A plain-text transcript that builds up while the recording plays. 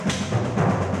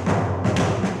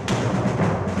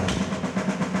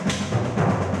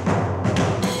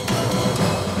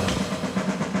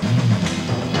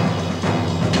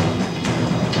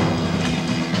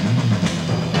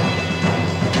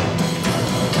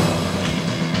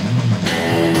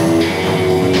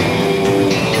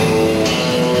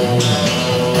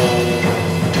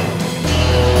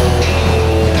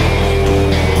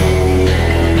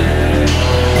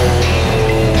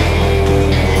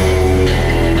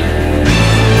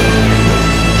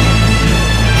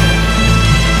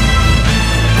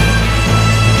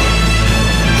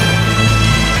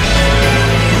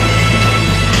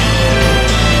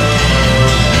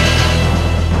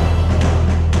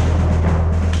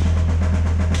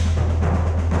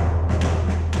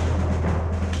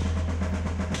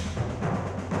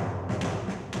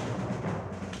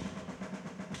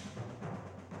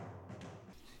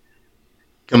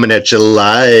Coming at you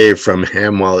live from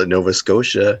Hamwallet, Nova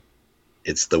Scotia.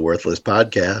 It's the Worthless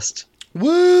Podcast.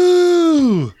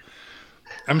 Woo!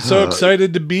 I'm so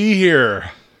excited to be here.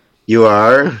 You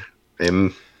are?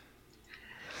 I'm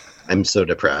so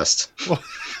depressed. What?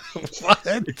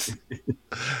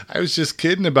 I was just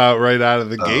kidding about right out of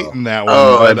the gate in that one.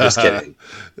 Oh, I'm just kidding.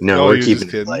 No, we're keeping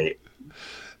it light.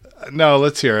 No,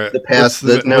 let's hear it. The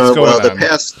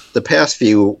past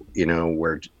few,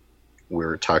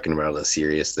 we're talking about the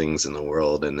serious things in the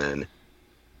world, and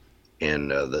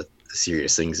the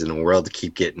serious things in the world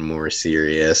keep getting more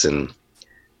serious, and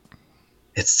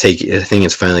I think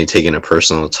it's finally taken a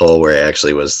personal toll where I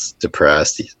actually was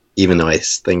depressed, even though I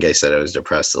think I said I was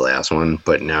depressed the last one,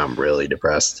 but now I'm really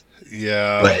depressed.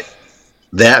 Yeah. But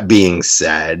that being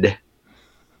said,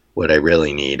 what I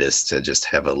really need is to just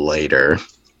have a light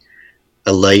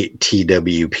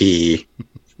TWP.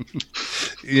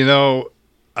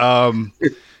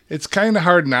 It's kind of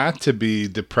hard not to be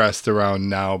depressed around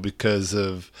now because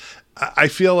I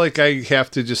feel like I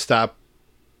have to just stop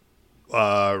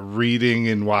reading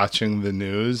and watching the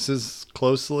news as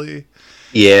closely.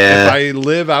 Yeah. If I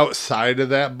live outside of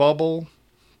that bubble,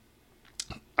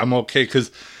 I'm okay. Because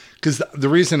the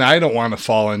reason I don't want to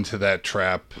fall into that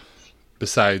trap,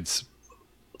 besides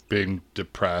being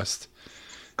depressed,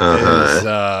 is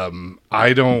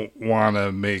I don't want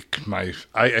to make my.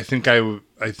 I think I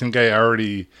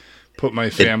already put my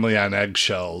family on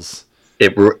eggshells.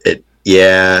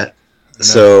 Yeah.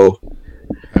 So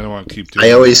I don't want to keep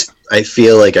doing. I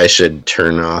feel like I should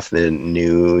turn off the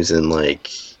news and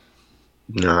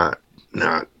not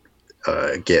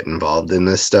get involved in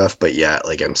this stuff, but yeah,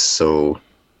 I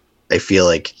feel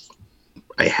like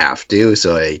I have to,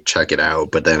 so I check it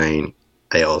out, but then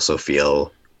I also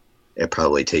feel it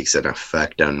probably takes an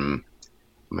effect on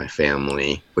my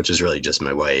family, which is really just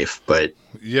my wife, but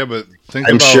yeah, but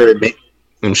I'm sure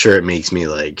it makes me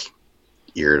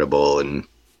irritable and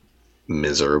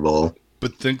miserable.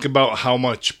 But think about how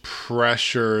much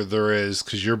pressure there is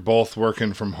because you're both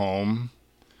working from home.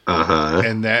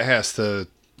 And that has to,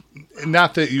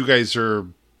 not that you guys are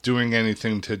doing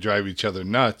anything to drive each other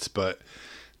nuts, but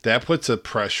that puts a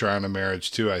pressure on a marriage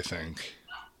too, I think.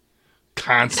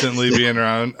 Constantly being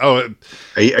around. Oh,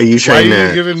 are you trying why are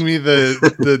you giving me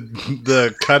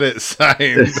the cut it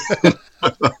sign?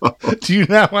 Do you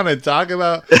not want to talk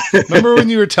about? Remember when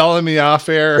you were telling me off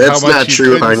air how much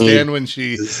you couldn't stand when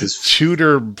she chewed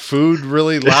her food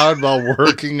really loud while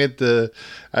working at the?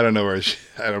 I don't know where she.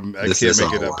 I can't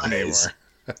make it up anymore.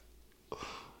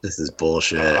 This is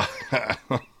bullshit.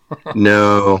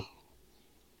 No,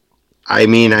 I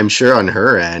mean I'm sure on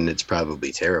her end it's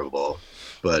probably terrible,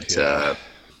 but yeah.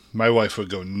 My wife would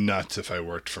go nuts if I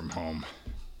worked from home.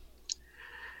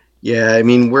 Yeah, I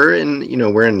mean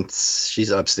she's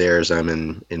upstairs, I'm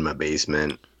in my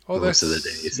basement most of the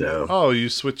day, so. Oh, you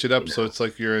switch it up so it's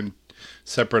like you're in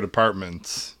separate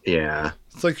apartments. Yeah.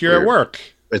 It's like you're at work.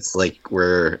 It's like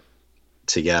we're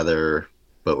together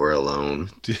but we're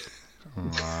alone. Do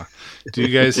you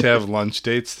guys have lunch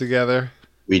dates together?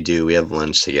 We do. We have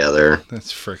lunch together.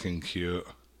 That's freaking cute.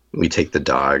 We take the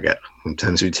dog.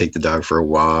 Sometimes we take the dog for a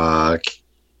walk.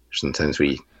 Sometimes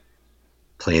we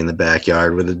play in the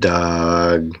backyard with the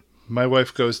dog. My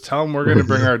wife goes, tell him we're going to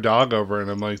bring our dog over. And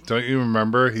I'm like, don't you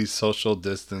remember? He's social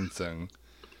distancing.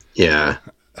 Yeah.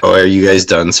 Oh, are you guys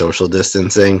done social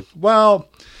distancing? Well,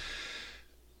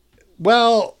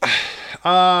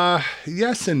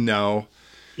 yes and no.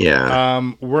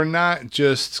 Yeah. We're not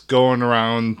just going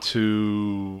around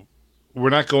we're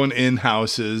not going in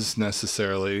houses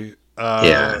necessarily.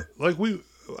 Yeah.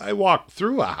 I walked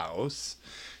through a house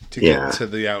to get to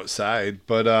the outside,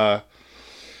 but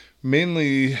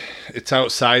mainly it's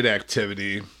outside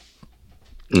activity.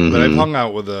 Mm-hmm. But I've hung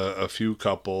out with a few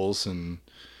couples, and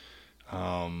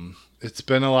it's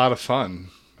been a lot of fun,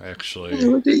 actually.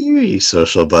 Look at you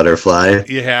social butterfly.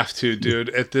 You have to, dude.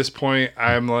 At this point,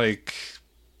 I'm like,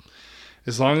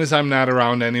 as long as I'm not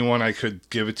around anyone I could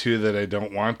give it to that I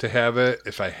don't want to have it,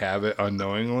 if I have it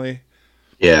unknowingly,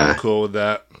 I'm cool with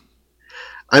that.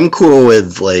 I'm cool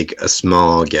with a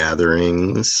small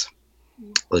gatherings.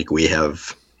 We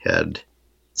have had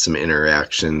some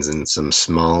interactions in some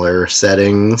smaller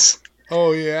settings.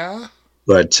 Oh, yeah?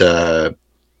 But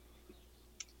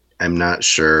I'm not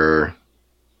sure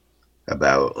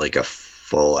about a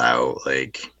full out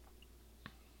rager.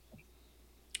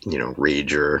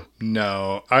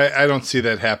 No, I don't see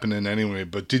that happening anyway.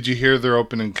 But did you hear they're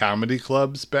opening comedy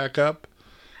clubs back up?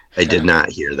 I did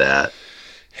not hear that.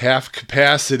 Half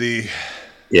capacity.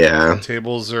 Yeah.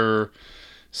 Tables are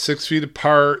 6 feet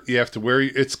apart. You have to wear.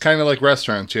 It's kind of like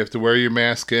restaurants. You have to wear your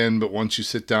mask in, but once you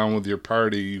sit down with your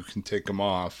party, you can take them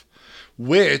off.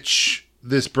 Which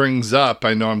this brings up.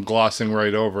 I know I'm glossing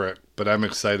right over it, but I'm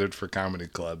excited for comedy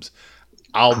clubs.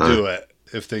 I'll do it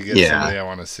if they get somebody I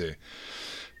want to see.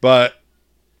 But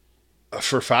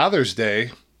for Father's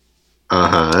Day,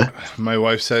 my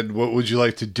wife said, "What would you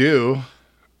like to do?"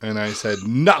 And I said,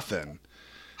 "Nothing."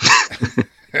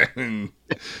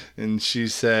 and she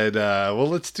said, well,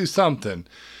 let's do something.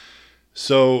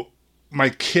 So my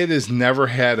kid has never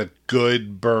had a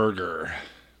good burger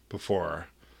before.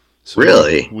 So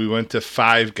really? We went to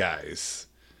Five Guys.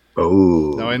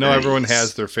 Oh, now I know everyone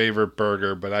has their favorite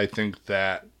burger, but I think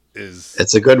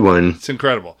it's a good one. It's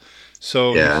incredible.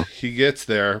 So he gets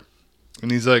there and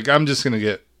he's like, I'm just going to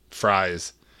get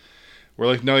fries. We're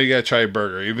like, no, you got to try a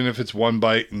burger. Even if it's one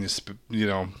bite and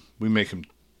we make him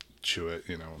chew it,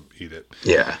 eat it.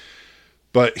 Yeah.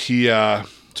 But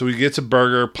so he gets a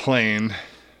burger plain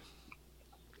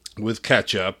with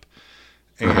ketchup,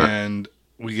 and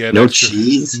we get no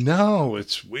cheese. No,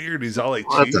 it's weird. He's all like,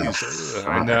 cheese.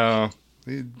 I know.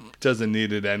 He doesn't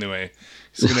need it anyway.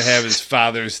 He's gonna have his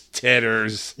father's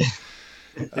titters.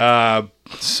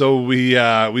 So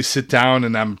we sit down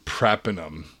and I'm prepping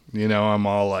him. I'm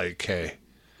all like, hey,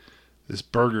 this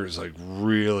burger is like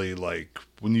really like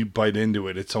when you bite into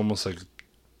it, it's almost like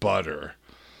butter.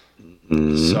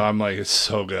 So I'm like, it's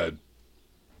so good.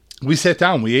 We sat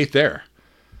down, we ate there.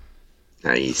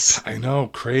 Nice. I know,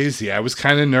 crazy. I was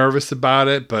kind of nervous about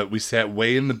it, but we sat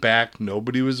way in the back.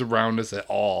 Nobody was around us at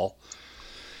all.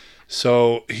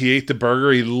 So he ate the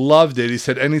burger. He loved it. He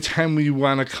said, anytime you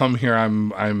want to come here,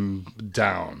 I'm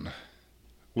down.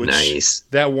 Which, nice.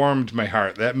 That warmed my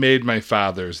heart. That made my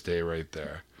Father's Day right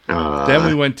there. Then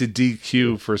we went to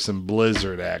DQ for some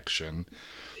Blizzard action.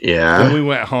 Yeah. Then we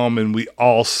went home and we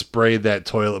all sprayed that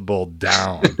toilet bowl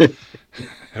down.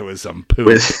 It was some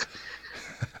poop.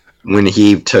 When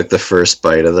he took the first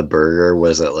bite of the burger,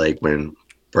 was it like when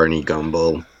Barney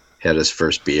Gumble had his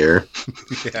first beer?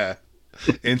 Yeah.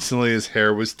 Instantly his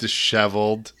hair was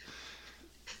disheveled.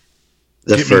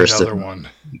 The Get first me of one.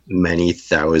 Many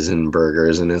thousand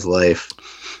burgers in his life.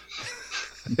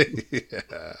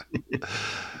 Yeah.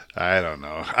 I don't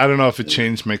know. I don't know if it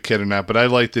changed my kid or not, but I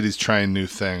like that he's trying new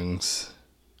things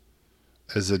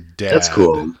as a dad. That's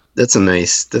cool. That's a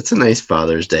nice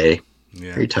Father's Day.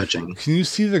 Yeah. Very touching. Can you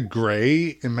see the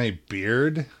gray in my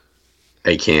beard?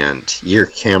 I can't. Your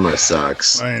camera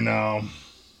sucks. I know.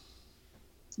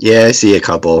 Yeah, I see a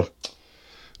couple.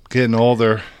 Getting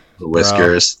older. The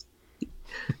whiskers.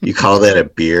 You call that a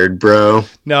beard, bro?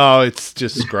 No, it's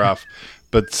just scruff.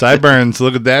 But sideburns,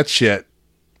 look at that shit.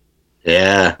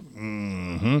 Yeah.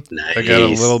 Mm-hmm. Nice. I got a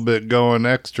little bit going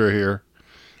extra here.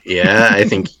 Yeah, I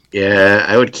think,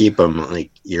 I would keep them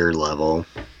like ear level.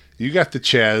 You got the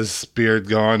Chaz beard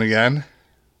going again.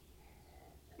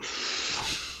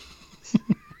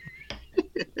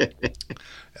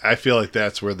 I feel like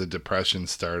that's where the depression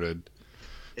started.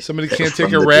 Somebody can't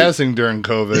take a razzing during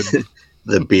COVID.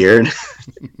 The beard.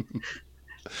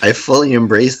 I fully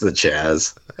embrace the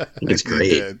Chaz. I think it's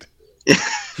great. You did.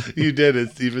 You did.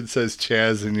 It even says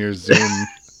Chaz in your Zoom.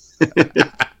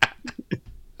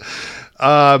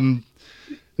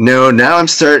 No, now I'm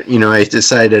I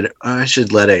decided I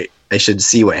should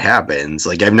see what happens.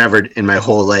 Like I've never in my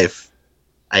whole life,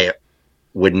 I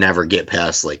would never get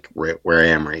past like where I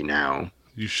am right now.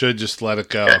 You should just let it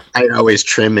go. I'd always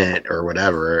trim it or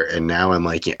whatever. And now I'm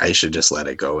like, I should just let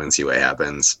it go and see what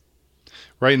happens.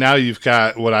 Right now you've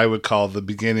got what I would call the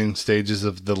beginning stages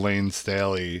of the Lane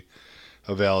Staley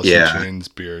of Alice in Chains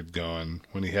beard going.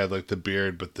 When he had like the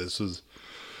beard, but the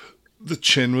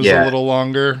chin was a little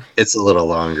longer. It's a little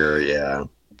longer, yeah.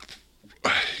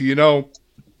 You know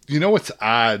what's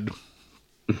odd?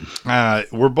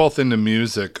 We're both into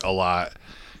music a lot,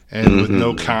 and with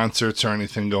no concerts or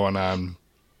anything going on,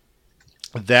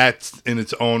 that in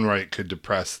its own right could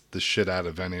depress the shit out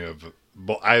of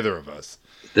either of us.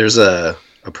 There's a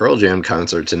Pearl Jam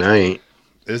concert tonight.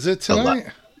 Is it tonight?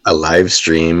 A live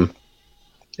stream.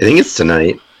 I think it's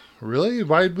tonight. Really?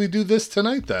 Why did we do this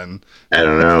tonight then? I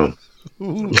don't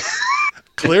know.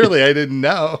 Clearly, I didn't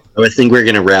know. I think we're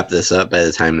going to wrap this up by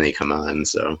the time they come on.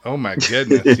 So. Oh, my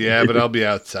goodness. Yeah, but I'll be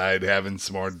outside having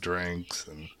some more drinks.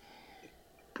 And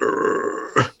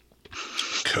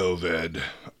COVID.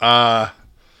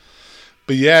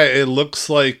 But yeah, it looks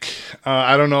like,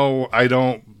 I don't know. I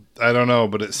don't know,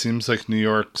 but it seems like New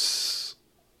York's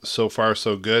so far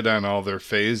so good on all their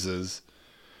phases,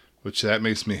 which that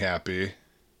makes me happy.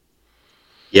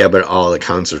 Yeah, but all the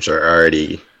concerts are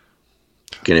already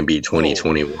gonna be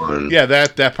 2021. Yeah,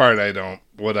 that part I don't.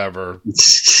 Whatever,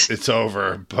 it's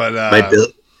over. But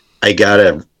I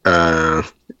got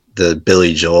the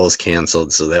Billy Joel's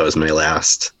canceled, so that was my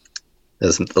last. That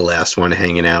was the last one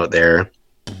hanging out there.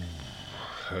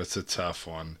 That's a tough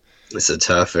one. It's a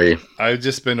toughie. I've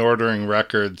just been ordering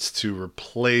records to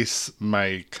replace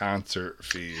my concert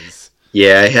fees.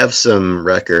 Yeah, I have some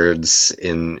records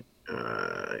in,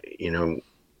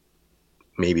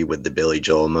 maybe with the Billy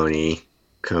Joel money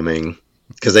coming.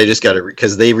 Because I just got it,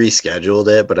 because they rescheduled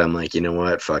it, but I'm like, you know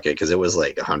what? Fuck it. Because it was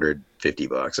like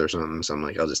 $150 or something. So I'm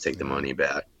like, I'll just take the money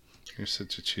back. You're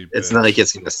such a cheap It's bitch. not like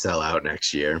it's going to sell out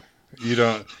next year. You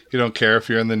don't care if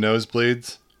you're in the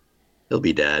nosebleeds? He'll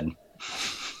be dead.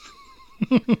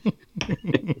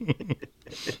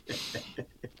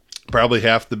 Probably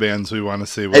half the bands we want to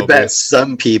see will I bet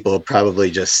some people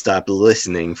probably just stopped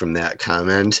listening from that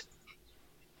comment.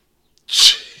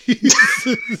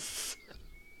 Jesus.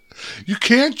 You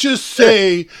can't just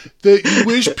say that you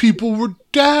wish people were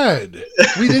dead.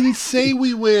 We didn't say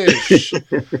we wish.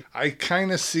 I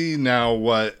kind of see now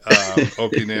what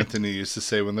Opie and Anthony used to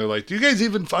say when they're like, do you guys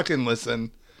even fucking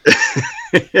listen?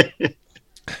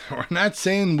 We're not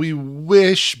saying we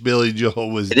wish Billy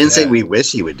Joel was dead. I didn't say we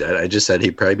wish he would dead. I just said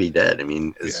he'd probably be dead. I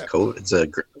mean, it's a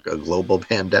global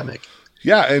pandemic.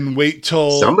 Yeah, and wait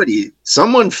till...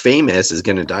 Someone famous is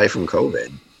going to die from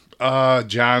COVID.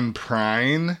 John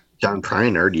Prine. John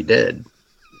Prine already did.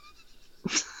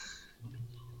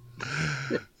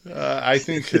 I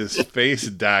think his face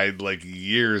died like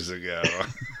years ago.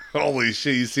 Holy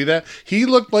shit! You see that? He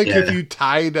looked like if you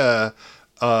tied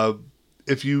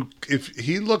if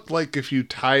he looked like if you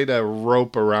tied a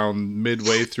rope around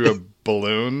midway through a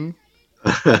balloon,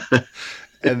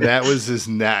 and that was his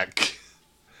neck,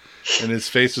 and his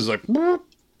face was like.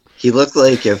 He looked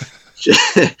like if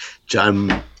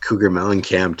John Cougar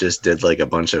Mellencamp just did like a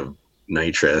bunch of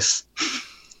nitrous.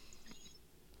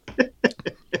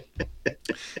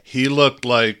 He looked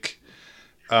like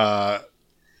Mike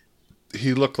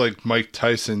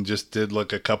Tyson just did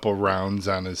like a couple rounds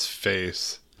on his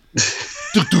face.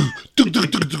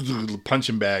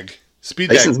 Punching bag.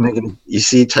 Speed Tyson's bag. you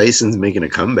see Tyson's making a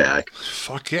comeback.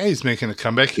 Fuck yeah, he's making a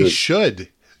comeback. He should.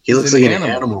 He looks like an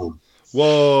animal.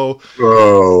 Whoa.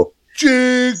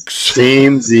 Jinx.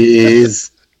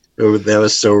 Samesies. Oh, that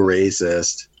was so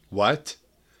racist. What?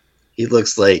 He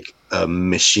looks like a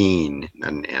machine,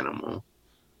 not an animal.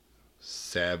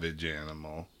 Savage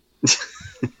animal.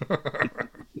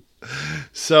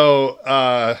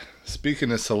 So,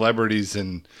 speaking of celebrities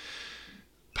and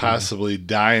possibly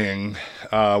dying,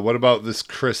 what about this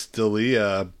Chris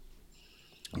D'Elia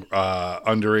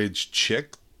underage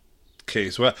chick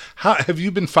case? How have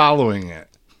you been following it?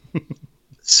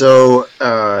 So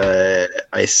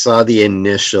I saw the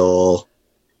initial.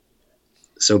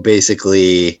 So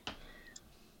basically,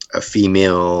 a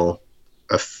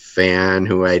fan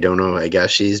who I don't know, I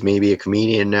guess she's maybe a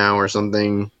comedian now or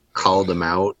something, called him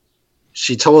out.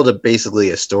 She told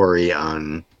basically a story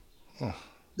on. That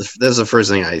was the first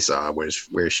thing I saw, was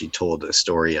where she told a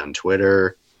story on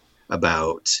Twitter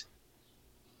about.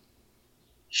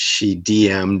 She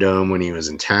DM'd him when he was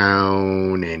in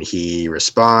town, and he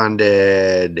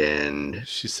responded, and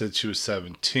she said she was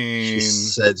 17. She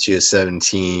said she was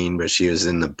 17, but she was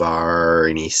in the bar,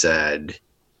 and he said,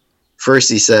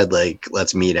 like,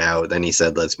 let's meet out. Then he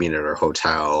said, let's meet at our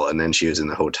hotel. And then she was in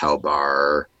the hotel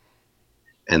bar.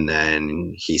 And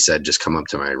then he said, just come up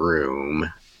to my room.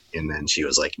 And then she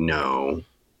was like, no.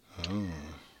 Oh.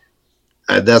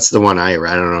 That's the one I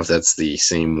read. I don't know if that's the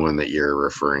same one that you're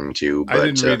referring to. But, I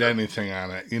didn't read anything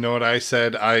on it. You know what I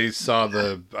said? I saw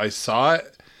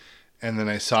it, and then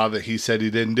I saw that he said he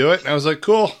didn't do it, and I was like,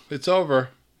 cool, it's over.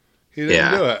 He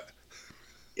didn't do it.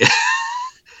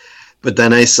 But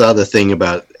then I saw the thing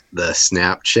about the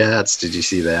Snapchats. Did you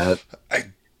see that?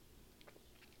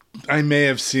 I may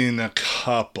have seen a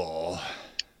couple.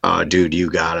 Oh, dude, you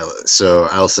gotta. So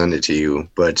I'll send it to you.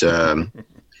 But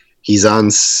he's on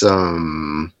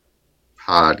some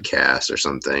podcast or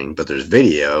something, but there's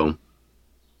video.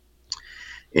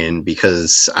 And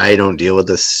because I don't deal with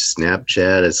this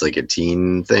Snapchat, it's like a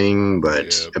teen thing,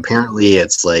 but apparently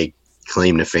it's like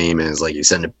claim to fame is like you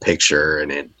send a picture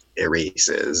and it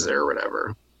erases or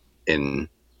whatever. And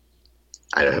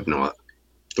I have no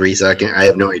 3 seconds. I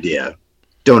have no idea.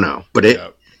 Don't know.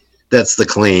 But that's the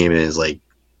claim, is like,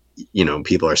 you know,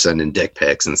 people are sending dick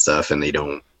pics and stuff and it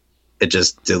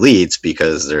just deletes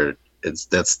because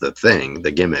that's the thing, the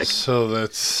gimmick. So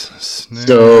that's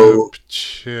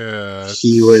Snapchat. So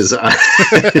he was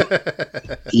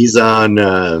he's on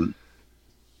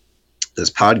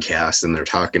this podcast and they're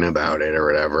talking about it or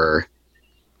whatever.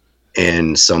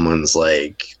 and someone's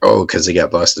like, oh, because he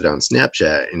got busted on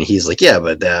Snapchat, and he's like, yeah,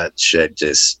 but that shit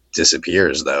just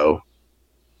disappears though.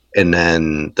 And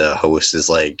then the host is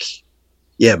like,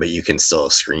 yeah, but you can still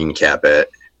screen cap it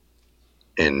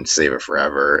and save it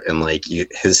forever. And like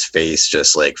his face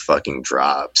just like fucking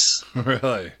drops.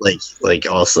 Really? Like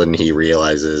all of a sudden he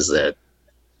realizes that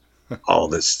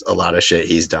a lot of shit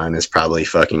he's done is probably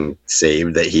fucking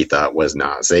saved that he thought was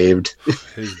not saved.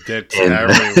 His dick's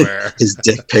everywhere. His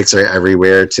dick pics are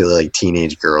everywhere to like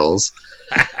teenage girls.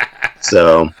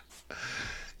 So,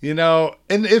 you know,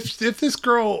 and if this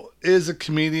girl is a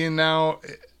comedian now,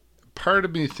 part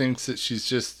of me thinks that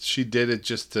she did it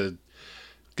just to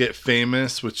get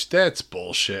famous, which that's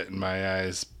bullshit in my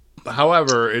eyes.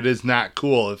 However, it is not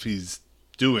cool if he's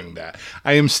doing that.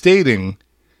 I am stating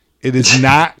it is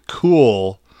not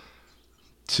cool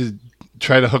to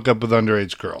try to hook up with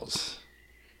underage girls.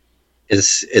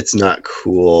 it's not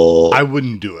cool. I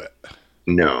wouldn't do it.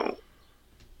 No.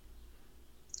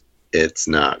 It's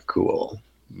not cool.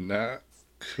 Not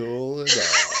cool at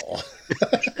all.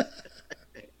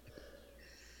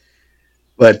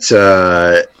 But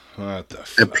What the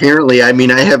fuck? apparently, I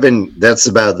mean, I haven't. That's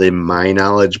about my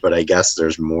knowledge, but I guess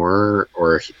there's more.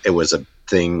 Or it was a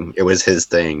thing. It was his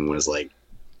thing. Was like,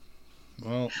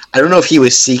 Well, I don't know if he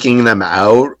was seeking them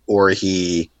out or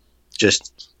he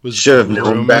just should have known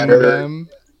grooming better. them?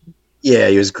 Yeah,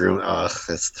 he was groomed. Ugh,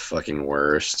 that's the fucking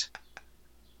worst.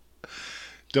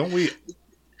 Don't we?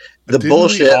 The Didn't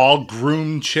bullshit. we all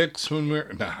groom chicks when we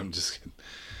were? No, I'm just kidding.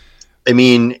 I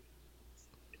mean,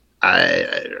 I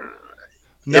don't know.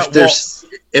 No,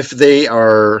 If they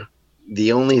are,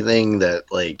 the only thing that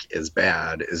like is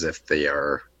bad is if they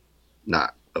are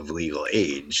not of legal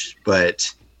age.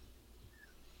 But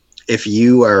if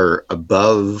you are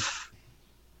above,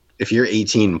 if you're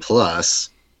 18 plus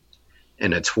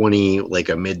and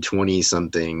a mid 20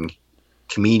 something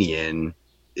comedian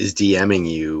is DMing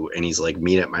you and he's like,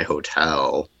 meet at my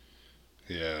hotel,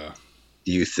 yeah,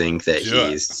 do you think that Do it.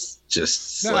 he's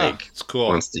just no, like it's cool.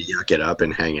 wants to yuck it up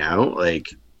and hang out? Like,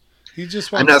 He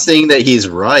just I'm wants not saying that he's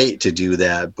right to do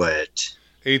that, but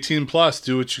 18 plus.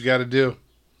 Do what you got to do.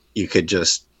 you could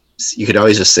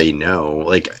always just say no.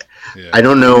 Like, Yeah. I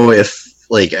don't know if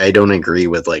like I don't agree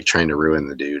with like trying to ruin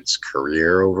the dude's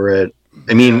career over it.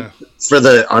 I mean, Yeah, for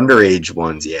the underage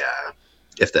ones, yeah,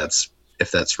 if that's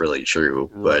really true.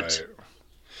 But right.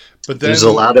 But then there's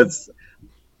a lot of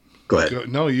go ahead.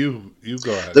 No, you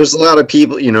go ahead. There's a lot of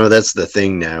people, that's the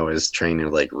thing now is trying to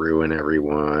like ruin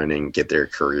everyone and get their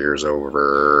careers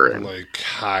over. And Like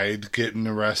Hyde getting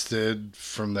arrested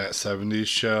from that 70s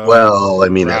show. well, I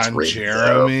mean that's Ron rape, though.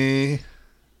 Jeremy.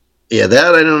 Yeah,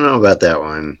 that I don't know about that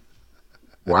one.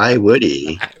 Why would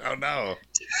he? I don't know.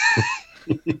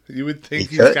 You would think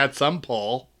He he's could. got some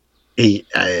pull.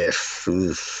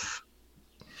 Oof.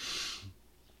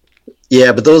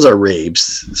 Yeah, but those are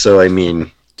rapes. So I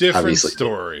mean, Different obviously.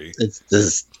 story.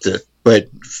 But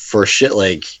for shit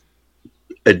like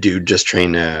a dude just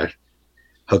trying to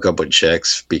hook up with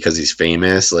chicks because he's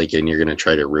famous, like, and you're gonna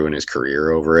try to ruin his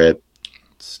career over it.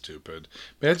 Stupid.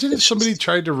 Imagine if somebody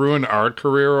tried to ruin our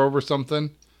career over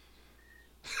something.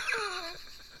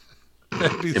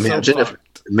 That'd be Imagine so if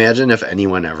fucked. Imagine if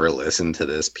anyone ever listened to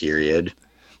this period.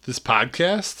 This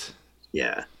podcast?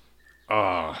 Yeah.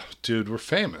 Oh, dude, we're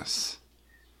famous.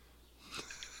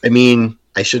 I mean,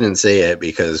 I shouldn't say it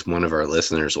because one of our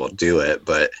listeners will do it,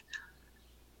 but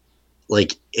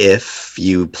like if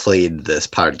you played this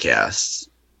podcast,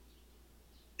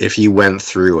 if you went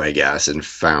through, I guess, and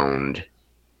found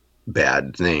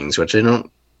bad things, which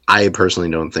I personally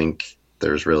don't think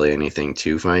there's really anything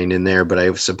to find in there, but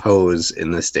I suppose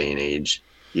in this day and age,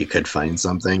 you could find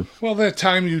something. Well, that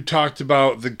time you talked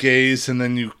about the gays and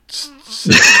then you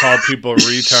called people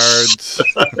retards.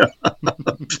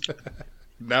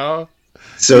 No?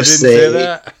 So You didn't say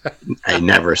that? I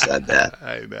never said that.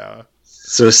 I know.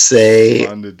 So say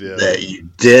Fun to do. that you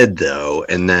did though,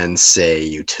 and then say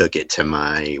you took it to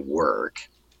my work.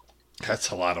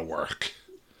 That's a lot of work.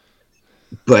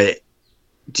 But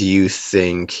do you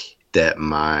think that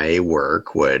my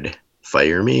work would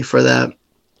fire me for that?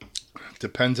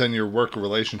 Depends on your work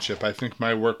relationship. I think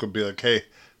my work would be like, hey,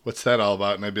 what's that all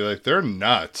about? And I'd be like, they're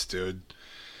nuts, dude.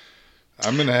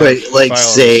 I'm gonna have But like file a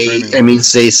say restraining order.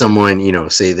 say someone,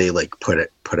 say they like put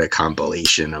a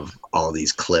compilation of all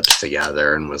these clips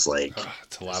together and was like, Ugh,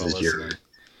 it's a lot of this is listening.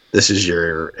 this is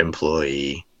your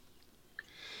employee.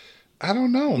 I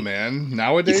don't know, man. You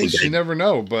Nowadays, think you I- never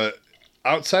know. But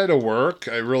outside of work,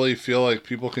 I really feel like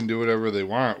people can do whatever they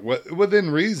want within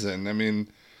reason. I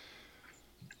mean,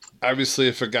 obviously,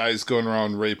 if a guy's going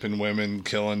around raping women,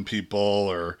 killing people,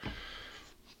 or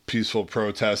peaceful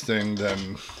protesting,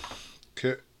 then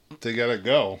they gotta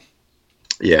go.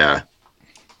 Yeah.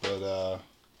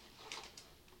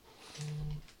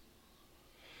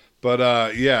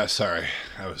 But yeah, sorry,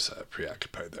 I was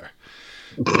preoccupied there.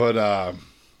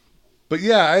 But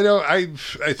yeah,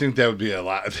 I think that would be a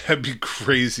lot. That'd be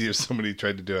crazy if somebody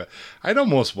tried to do it. I'd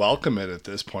almost welcome it at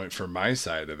this point for my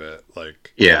side of it.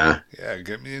 Like, yeah,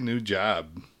 get me a new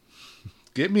job.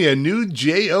 Get me a new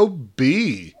job.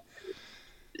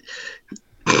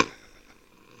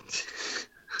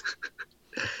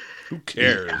 Who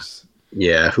cares?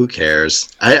 Yeah, who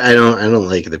cares? I don't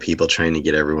like the people trying to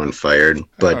get everyone fired.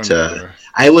 But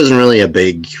I wasn't really a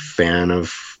big fan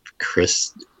of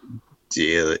Chris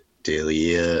D'Elia.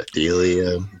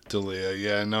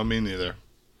 Yeah, no, me neither.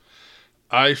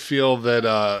 I feel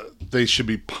that they should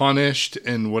be punished,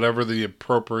 and whatever the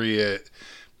appropriate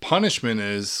punishment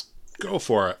is, go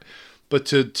for it. But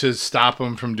to stop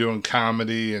them from doing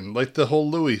comedy and like the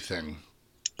whole Louis thing,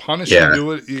 punish him, do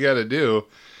what you got to do.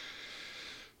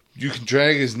 You can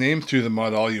drag his name through the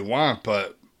mud all you want,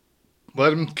 but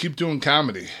let him keep doing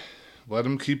comedy. Let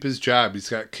him keep his job. He's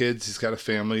got kids. He's got a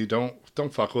family. Don't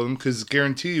fuck with him, because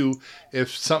guarantee you,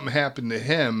 if something happened to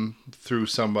him through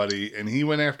somebody and he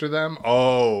went after them,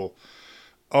 oh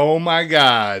my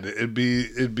God, it'd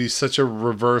be such a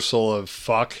reversal of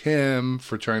fuck him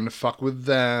for trying to fuck with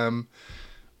them.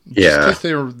 Yeah, just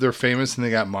because they're famous and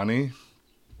they got money.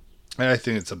 I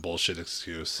think it's a bullshit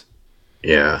excuse.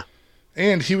 Yeah.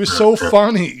 And he was so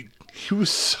funny. He was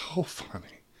so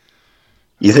funny.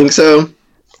 You think so?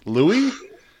 Louis?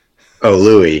 Oh,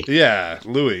 Louis. Yeah,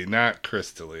 Louis, not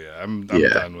Chris D'Elia. I'm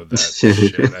done with that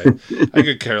shit. I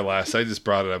could care less. I just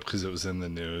brought it up because it was in the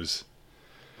news.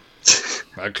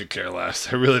 I could care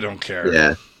less. I really don't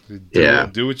care. Yeah.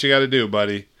 Do what you got to do,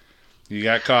 buddy. You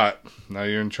got caught. Now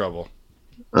you're in trouble.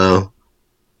 Oh.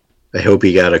 I hope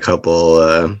he got a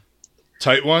couple...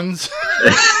 tight ones?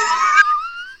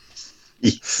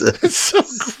 Jesus. It's so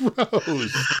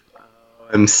gross.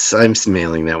 I'm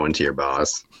mailing that one to your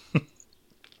boss.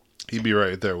 He'd be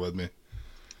right there with me.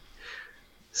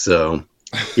 So,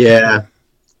 yeah,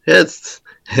 it's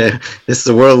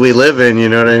the world we live in. You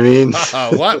know what I mean?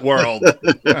 What world?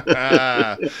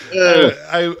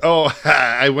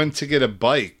 I went to get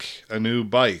a new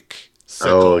bike.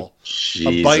 Sickle. Oh, Jesus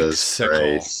a bike sickle.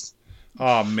 Christ.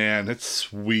 Oh man, it's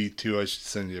sweet too. I should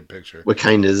send you a picture. What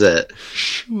kind is it?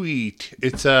 Sweet.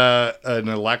 It's an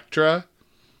Electra.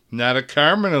 Not a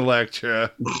Carmen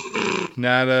Electra,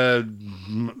 not a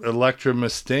Electra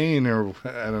Mustaine, or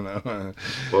I don't know.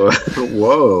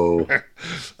 Whoa.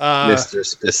 Mr.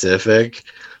 Specific.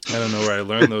 I don't know where I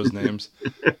learned those names.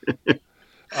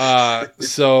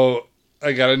 So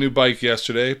I got a new bike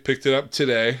yesterday, picked it up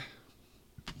today.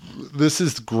 This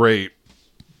is great.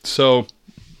 So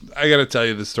I got to tell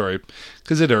you the story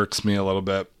because it irks me a little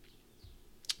bit.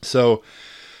 So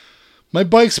my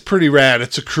bike's pretty rad.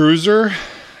 It's a cruiser.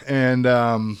 And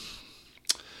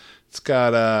it's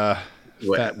got a...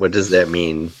 What does that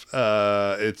mean?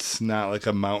 It's not like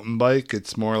a mountain bike.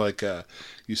 It's more like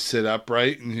you sit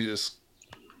upright and you just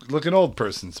look an old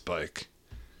person's bike.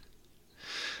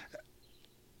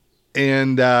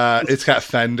 And it's got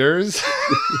fenders.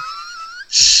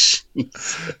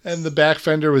 And the back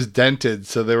fender was dented.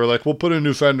 So they were like, we'll put a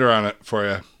new fender on it for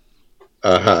you.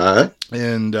 Uh-huh.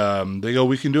 And they go,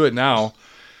 we can do it now.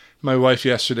 My wife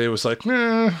yesterday was like,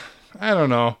 nah, I don't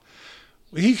know.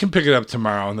 He can pick it up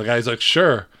tomorrow. And the guy's like,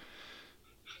 sure.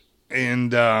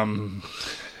 And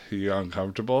you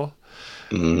uncomfortable?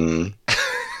 Mm-hmm.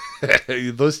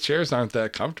 Those chairs aren't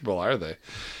that comfortable, are they?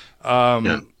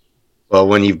 Yeah. Well,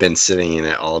 when you've been sitting in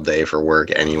it all day for work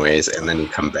anyways, and then you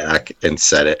come back and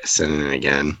sit in it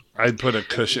again. I'd put a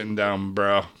cushion down,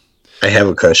 bro. I have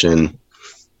a cushion.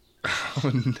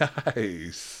 Oh,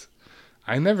 nice.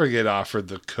 I never get offered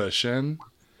the cushion.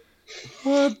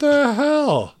 What the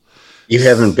hell? You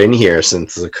haven't been here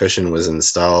since the cushion was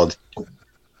installed.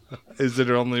 Is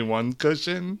it only one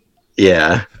cushion?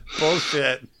 Yeah.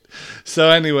 Bullshit. So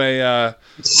anyway,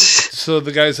 so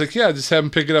the guy's like, yeah, just have him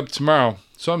pick it up tomorrow.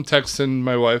 So I'm texting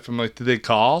my wife. I'm like, did they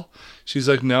call? She's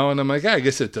like, no. And I'm like, yeah, I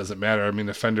guess it doesn't matter. I mean,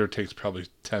 the fender takes probably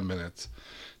 10 minutes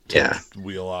to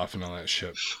wheel off and all that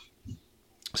shit.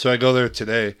 So I go there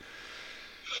today.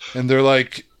 And they're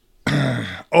like,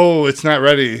 oh, it's not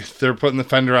ready. They're putting the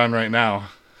fender on right now.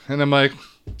 And I'm like,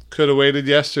 could have waited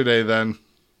yesterday then.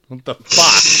 What the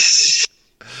fuck?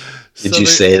 Did you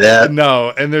say that?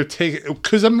 No. And they're taking,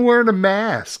 because I'm wearing a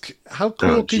mask. How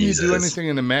cool can you do anything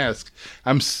in a mask?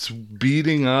 I'm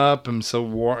speeding up. I'm so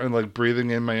warm, like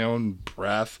breathing in my own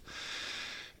breath.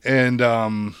 And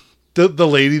the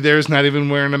lady there is not even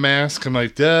wearing a mask. I'm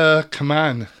like, duh, come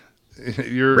on.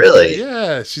 Really?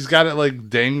 Yeah, she's got it like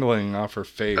dangling off her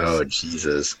face. Oh,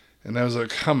 Jesus. And I was like,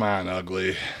 come on,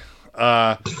 ugly.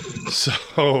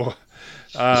 So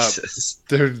Jesus.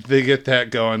 they get that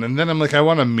going. And then I'm like, I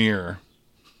want a mirror.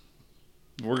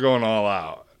 We're going all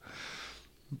out.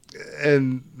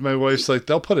 And my wife's like,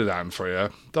 they'll put it on for you.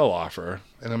 They'll offer.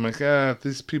 And I'm like,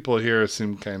 these people here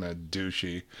seem kind of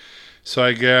douchey. So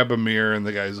I grab a mirror, and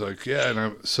the guy's like, yeah.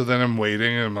 And so then I'm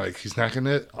waiting, and I'm like, he's not going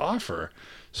to offer.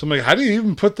 So I'm like, how do you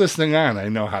even put this thing on? I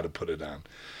know how to put it on.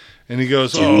 And he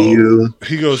goes,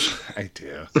 He goes, I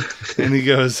do. And he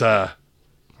goes, I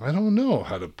don't know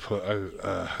how to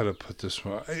put this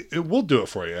one. We'll do it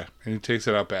for you. And he takes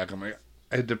it out back. I'm like,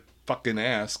 I had to fucking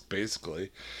ask,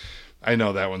 basically. I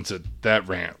know that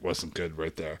rant wasn't good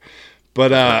right there.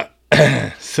 But,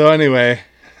 so anyway,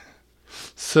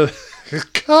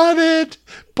 cut it.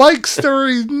 Bike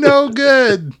story, no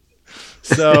good.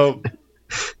 So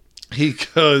he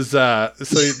goes, so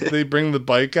they bring the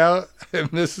bike out, and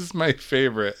this is my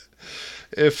favorite.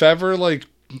 If ever, like,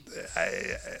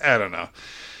 I don't know.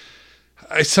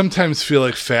 I sometimes feel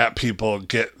like fat people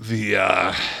get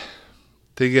they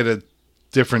get a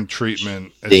different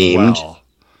treatment as Deemed. well.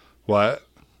 What?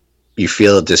 You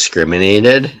feel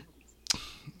discriminated?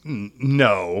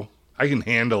 No, I can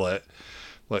handle it.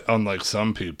 Like, unlike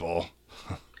some people,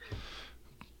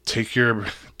 take your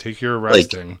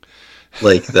arresting.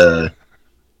 Like the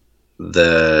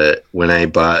when I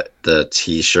bought the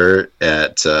T-shirt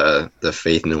at the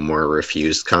Faith No More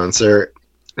Refused concert,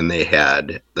 and they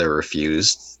had the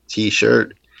Refused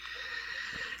T-shirt,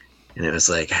 and it was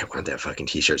like, I want that fucking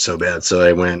T-shirt so bad. So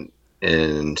I went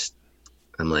and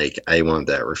I'm like, I want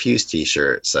that Refused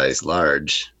T-shirt, size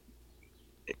large,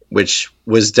 which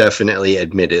was definitely,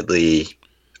 admittedly,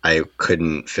 I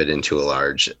couldn't fit into a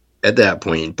large at that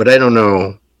point. But I don't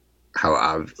know how,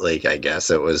 I guess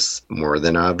it was more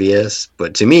than obvious.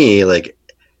 But to me, like,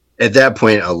 at that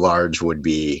point, a large would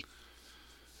be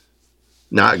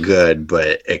not good,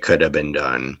 but it could have been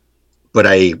done. But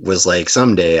I was like,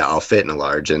 someday I'll fit in a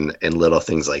large, and little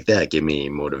things like that give me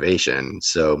motivation.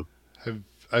 So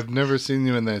I've never seen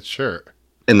you in that shirt.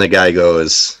 And the guy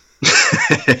goes,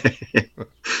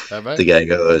 Have I? The guy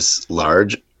goes,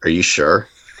 large? Are you sure?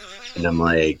 And I'm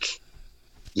like,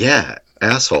 yeah,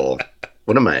 asshole.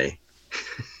 What am I?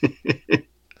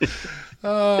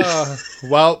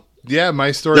 Well, yeah,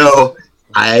 my story. No,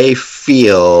 I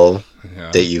feel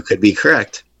that you could be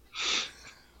correct.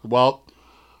 Well,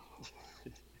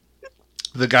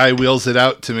 the guy wheels it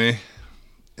out to me,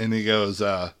 and he goes,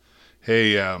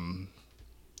 hey,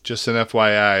 just an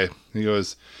FYI. He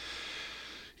goes,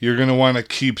 you're going to want to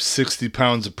keep 60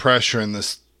 pounds of pressure in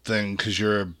this thing because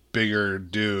you're a bigger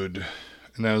dude.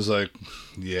 And I was like,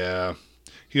 yeah.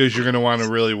 He goes, you're going to want to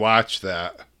really watch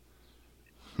that.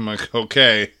 I'm like,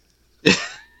 okay.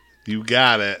 You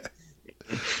got it.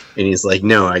 And he's like,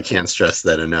 no, I can't stress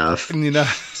that enough. And you know,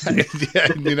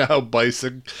 you know how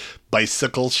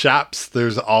bicycle shops,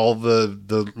 there's all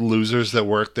the losers that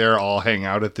work there all hang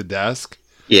out at the desk.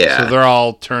 Yeah. So they're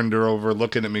all turned over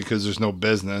looking at me because there's no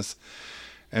business.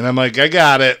 And I'm like, I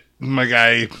got it. My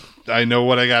guy, I know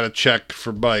what I got to check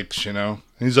for bikes, you know.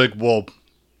 And he's like, well,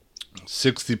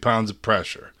 60 pounds of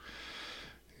pressure.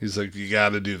 He's like, you got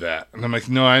to do that. And I'm like,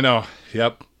 no, I know.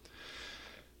 Yep.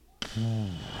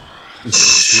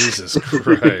 Jesus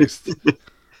Christ.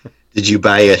 Did you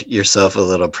buy yourself a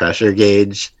little pressure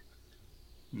gauge?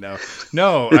 No,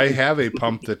 I have a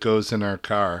pump that goes in our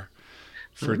car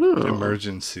for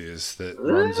emergencies that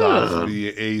runs off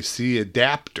the AC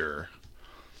adapter.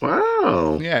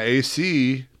 Wow. Yeah,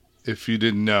 AC, if you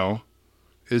didn't know,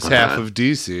 is half of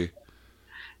DC.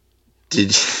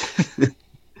 Did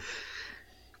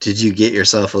you get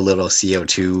yourself a little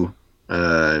CO2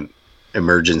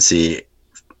 emergency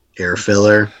air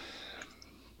filler?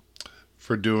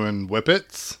 For doing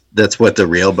whippets? That's what the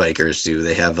real bikers do.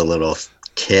 They have a little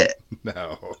kit.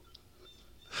 No.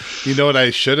 You know what I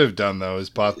should have done, though,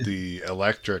 is bought the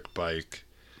electric bike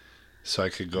so I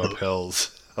could go up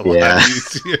hills a lot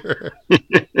easier.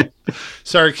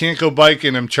 Sorry, can't go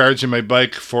biking. I'm charging my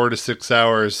bike 4 to 6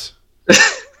 hours.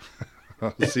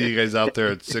 I'll see you guys out there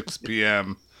at 6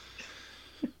 p.m.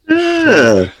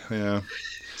 Yeah.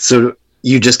 So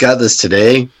you just got this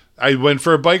today? I went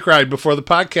for a bike ride before the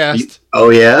podcast. Oh,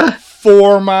 yeah?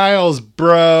 4 miles,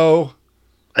 bro.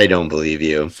 I don't believe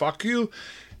you. Fuck you.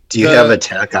 Do you have a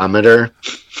tachometer?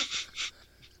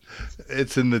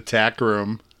 It's in the tack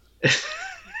room.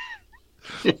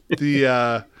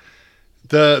 The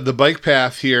bike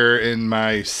path here in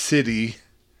my city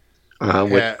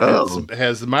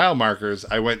has the mile markers.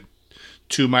 I went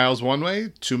 2 miles one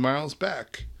way, 2 miles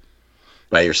back.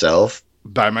 By yourself?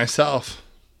 By myself.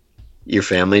 Your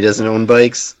family doesn't own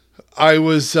bikes? I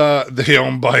was, they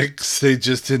own bikes. They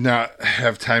just did not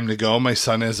have time to go. My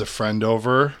son has a friend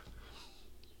over,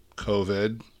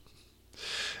 COVID,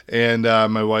 and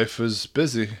my wife was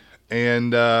busy.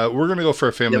 And we're going to go for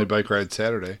a family bike ride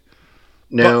Saturday.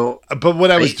 No. But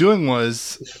what I was doing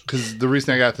was, because the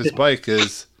reason I got this bike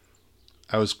is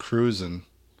I was cruising.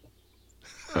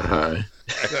 Uh-huh.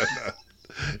 I don't know.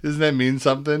 Doesn't that mean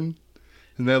something?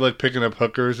 Isn't that like picking up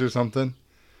hookers or something?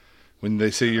 When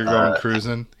they say you're going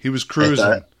cruising? He was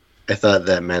cruising. I thought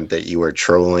that meant that you were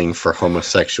trolling for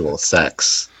homosexual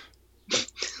sex.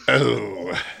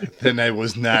 Oh, then I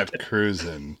was not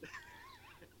cruising.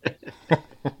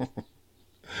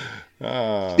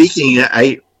 Speaking,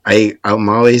 I'm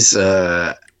always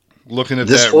looking at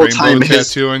this that whole rainbow time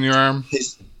tattoo on your arm.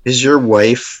 Is your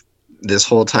wife this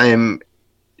whole time?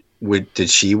 Did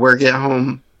she work at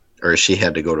home, or she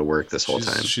had to go to work this whole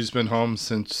time? She's been home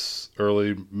since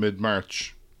early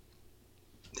mid-March.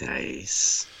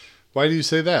 Nice. Why do you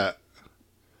say that?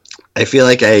 I feel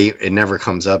like it never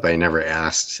comes up. I never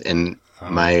asked, and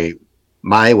my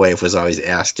wife was always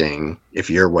asking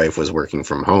if your wife was working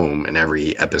from home. And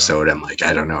every episode, I'm like,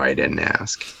 I don't know. I didn't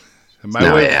ask.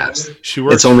 Now I asked.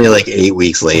 It's only like 8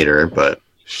 weeks later, but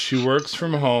she works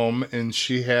from home, and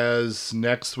she has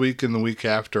next week and the week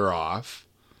after off.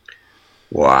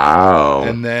 Wow.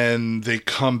 And then they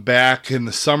come back in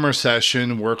the summer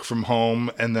session, work from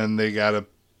home, and then they got to,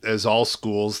 as all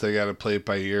schools, they got to play it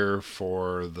by ear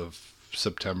for the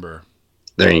September.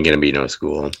 There ain't going to be no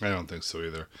school. I don't think so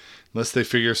either. Unless they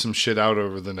figure some shit out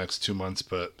over the next 2 months.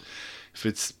 But if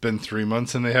it's been 3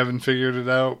 months and they haven't figured it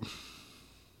out,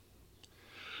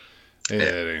 it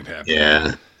ain't happening.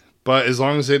 Yeah. But as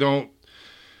long as they don't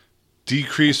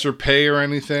decrease her pay or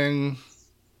anything,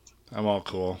 I'm all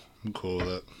cool. I'm cool with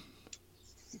it.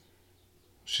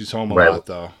 She's home a lot,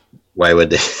 though. Why would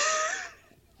they?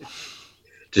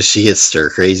 Does she get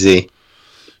stir crazy?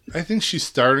 I think she's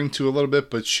starting to a little bit,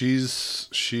 but she's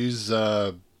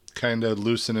kind of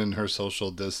loosening her social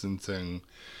distancing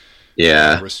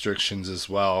restrictions as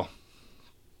well.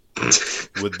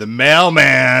 With the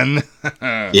mailman.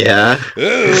 Yeah.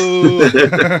 Ooh.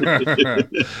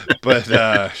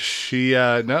 But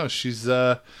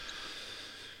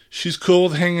she's cool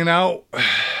with hanging out.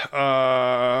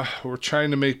 We're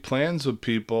trying to make plans with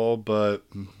people, but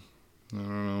I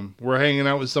don't know. We're hanging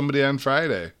out with somebody on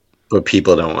Friday. But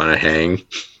people don't want to hang.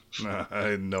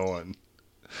 No one.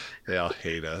 They all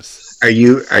hate us. Are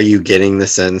you getting the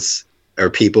sense? Are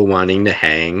people wanting to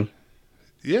hang?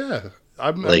 Yeah,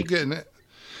 I'm getting it.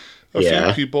 A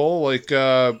few people, like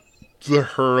the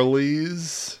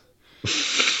Hurleys.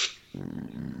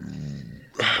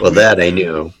 Well, that I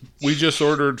knew. We just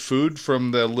ordered food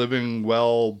from the Living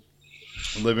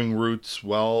Roots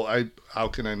Well. How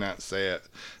can I not say it?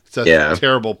 It's a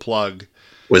terrible plug.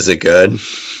 Was it good?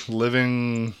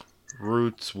 Living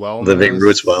Roots Wellness. Living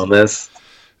Roots Wellness.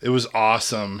 It was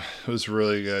awesome. It was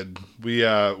really good. We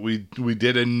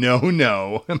did a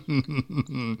no,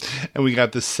 and we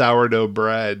got the sourdough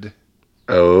bread.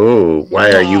 Oh,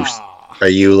 why are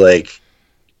you like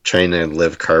trying to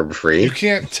live carb free? You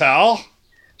can't tell.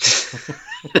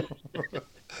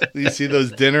 You see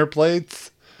those dinner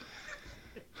plates?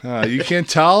 You can't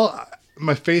tell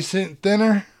my face ain't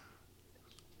thinner.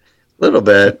 A little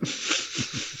bit.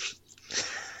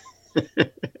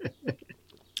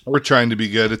 We're trying to be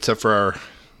good, except for our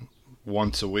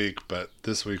once a week, but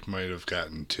this week might have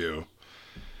gotten 2.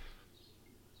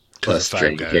 Plus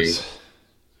drinking. Guys.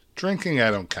 Drinking,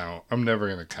 I don't count. I'm never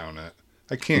going to count it.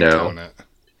 I can't count it.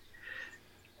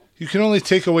 You can only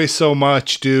take away so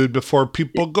much, dude, before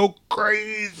people go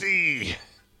crazy.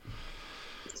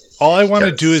 All I want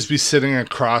to do is be sitting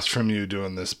across from you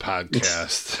doing this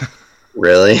podcast.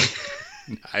 Really?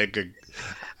 I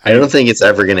don't think it's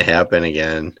ever going to happen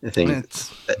again. I think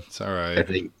it's all right. I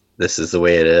think this is the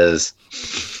way it is.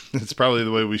 It's probably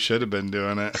the way we should have been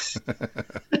doing it.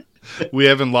 We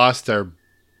haven't lost our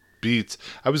beats.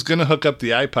 I was going to hook up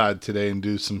the iPod today and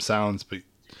do some sounds, but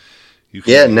you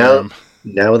can now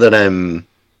that I'm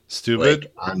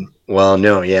stupid. Now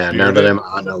that I'm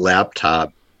on a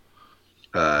laptop,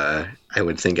 I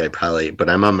would think but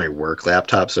I'm on my work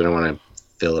laptop, so I don't want to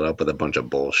fill it up with a bunch of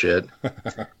bullshit.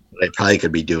 I probably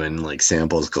could be doing like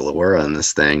samples galore on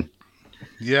this thing.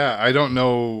 Yeah, I don't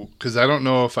know, because I don't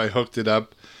know if I hooked it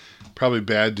up. Probably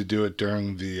bad to do it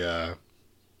during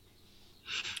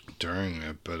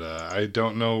it, but I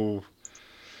don't know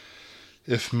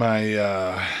if my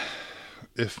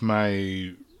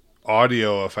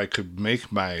audio, if I could make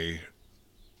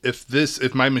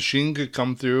if my machine could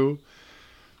come through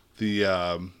the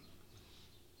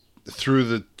through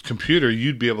the computer,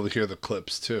 you'd be able to hear the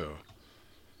clips too.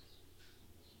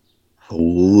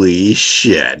 Holy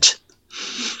shit.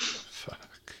 Fuck.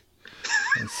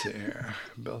 Let's see here.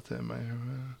 Built in my.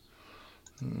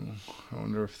 I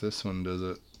wonder if this one does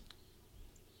it.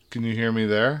 Can you hear me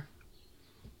there?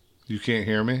 You can't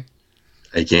hear me?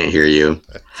 I can't hear you.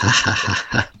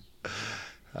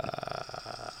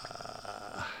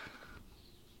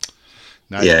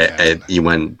 Yeah, you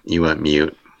went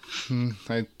mute.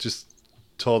 I just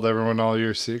told everyone all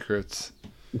your secrets.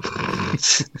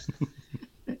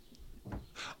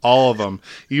 All of them.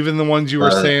 Even the ones you were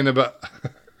saying about...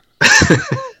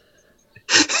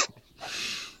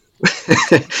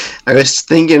 I was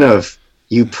thinking of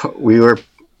you. We were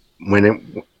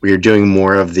doing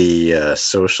more of the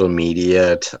social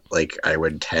media. Like I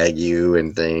would tag you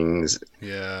and things.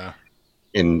 Yeah.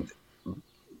 And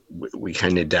we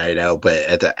kind of died out, but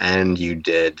at the end you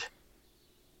did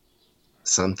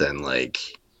something like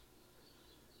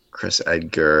Chris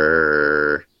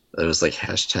Edgar. It was like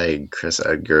hashtag Chris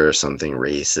Edgar or something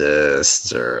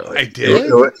racist, or like I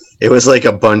did. It was like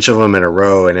a bunch of them in a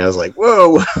row, and I was like,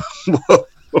 "Whoa, whoa!"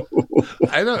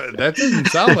 I don't. That doesn't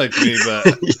sound like me,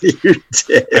 but you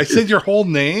did. I said your whole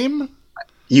name.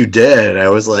 You did. I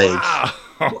was like, wow.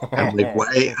 I'm like,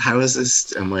 why? How is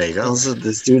this? I'm like, also,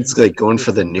 this dude's like going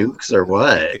for the nukes or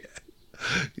what?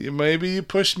 Maybe you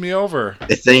pushed me over.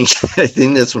 I think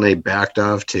that's when I backed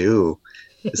off too.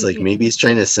 It's like maybe he's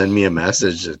trying to send me a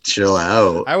message to chill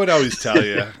out. I would always tell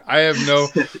you.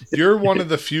 You're one of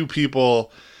the few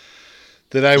people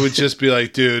that I would just be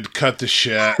like, dude, cut the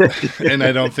shit. And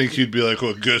I don't think you'd be like,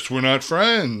 well, guess we're not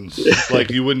friends.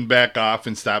 Like you wouldn't back off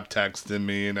and stop texting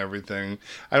me and everything.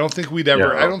 I don't think we've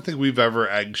ever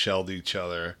eggshelled each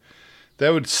other.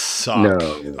 That would suck.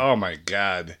 No. Oh my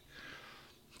God.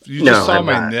 You just saw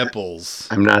my nipples.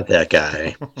 I'm not that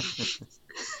guy.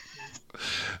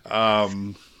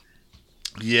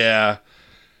 Yeah.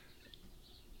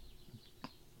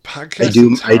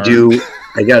 Podcast.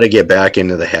 I got to get back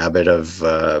into the habit of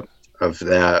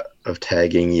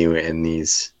tagging you in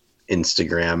these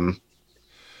Instagram.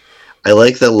 I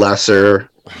like the lesser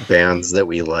bands that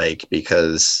we like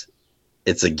because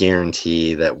it's a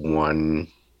guarantee that one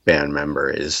band member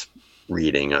is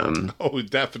reading them. Oh,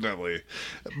 definitely.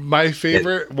 My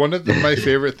favorite my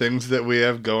favorite things that we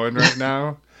have going right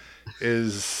now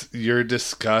is your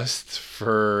disgust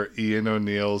for Ian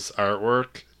O'Neill's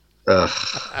artwork.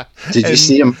 Did you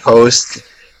see him post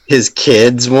his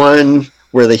kids one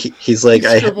where he's like,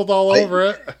 he scribbled all over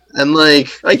it? I'm like,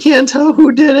 I can't tell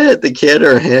who did it, the kid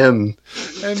or him.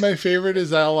 And my favorite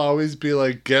is I'll always be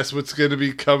like, guess what's going to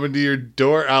be coming to your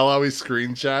door? I'll always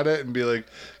screenshot it and be like,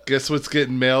 guess what's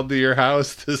getting mailed to your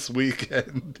house this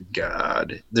weekend?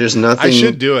 God, there's nothing. I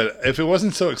should do it. If it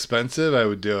wasn't so expensive, I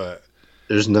would do it.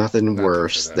 There's nothing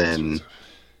worse than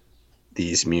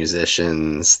these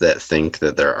musicians that think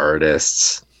that they're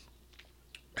artists.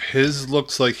 His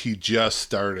looks like he just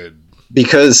started.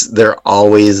 Because they're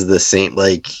always the same.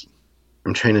 Like,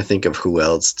 I'm trying to think of who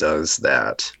else does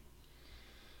that.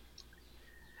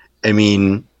 I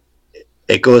mean,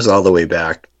 it goes all the way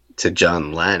back to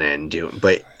John Lennon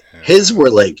but his were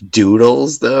like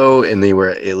doodles though, and they were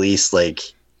at least like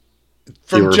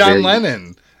from John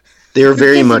Lennon. They were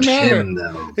very much him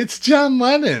though. It's John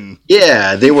Lennon.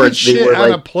 Yeah, they were on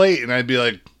like a plate, and I'd be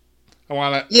like, I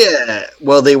want to. Yeah,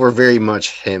 well, they were very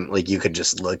much him. Like you could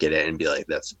just look at it and be like,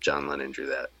 "That's John Lennon drew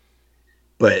that."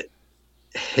 But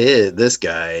this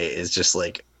guy is just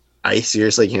like, I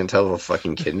seriously can't tell if a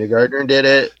fucking kindergartner did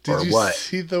it or what. Did you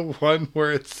see the one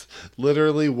where it's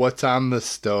literally what's on the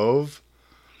stove?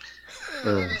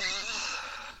 Oh,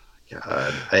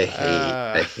 God,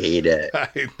 I hate it. I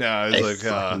know. I was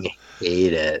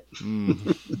hate it.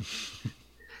 And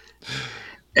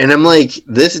I'm like,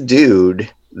 this dude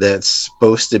that's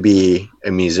supposed to be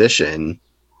a musician,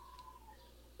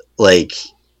 like,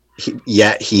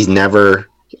 he's never.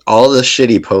 All the shit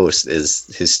he posts is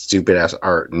his stupid ass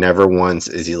art. Never once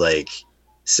is he like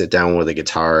sit down with a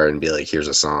guitar and be like, "Here's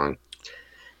a song."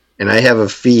 And I have a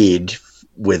feed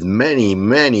with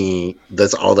many.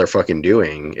 That's all they're fucking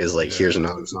doing is like, "Here's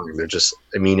another song." They're just.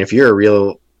 I mean, if you're a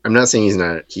real, I'm not saying he's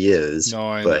not. He is. No,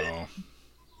 I know.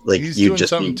 Like he's doing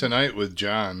something tonight with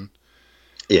John.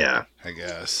 Yeah, I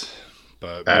guess,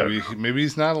 but maybe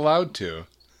he's not allowed to.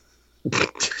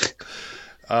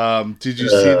 Did you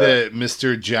see that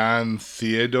Mr. John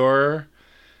Theodore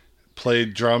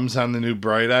played drums on the new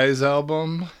Bright Eyes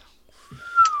album?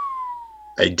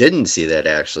 I didn't see that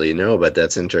actually, no, but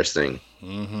that's interesting.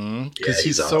 Because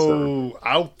he's awesome. So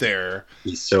out there.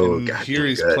 He's so here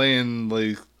he's good. Playing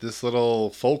like this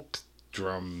little folk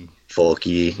drum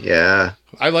folky. Yeah.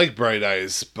 I like Bright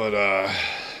Eyes, but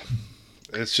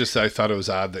it's just I thought it was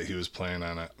odd that he was playing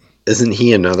on it. Isn't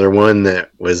he another one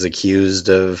that was accused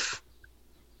of?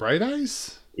 Bright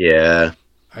Eyes? Yeah.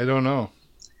 I don't know.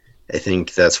 I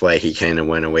think that's why he kind of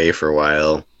went away for a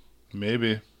while.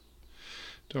 Maybe.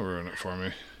 Don't ruin it for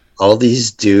me. All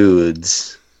these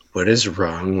dudes, what is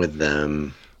wrong with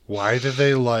them? Why do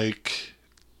they like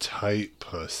tight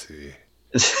pussy?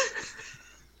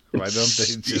 Why don't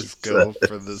they just go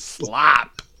for the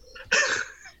slop?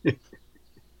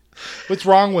 What's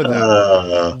wrong with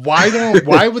them?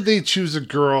 Why would they choose a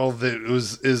girl that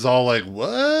is all like,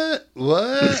 what?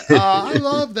 Oh, I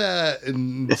love that.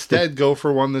 And instead go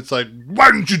for one that's like, why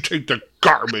don't you take the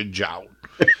garbage out?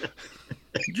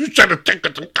 You should have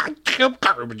taken the goddamn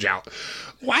garbage out.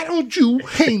 Why don't you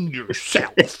hang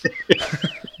yourself?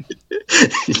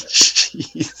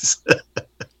 Jeez.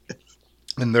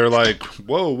 And they're like,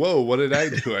 whoa, what did I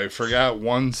do? I forgot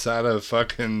one set of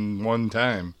fucking one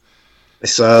time. I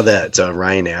saw that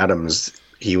Ryan Adams,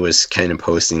 he was kind of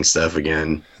posting stuff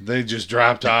again. They just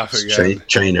dropped off again.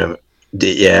 Trying to,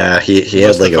 yeah, he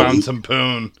had like found some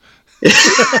poon.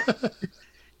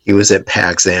 He was at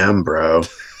PAX Am, bro.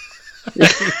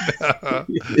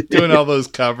 Doing all those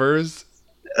covers.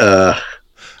 I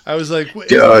was like,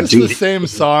 is this the same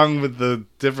song with the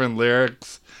different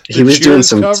lyrics? He was doing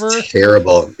some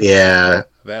terrible. Yeah,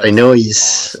 I know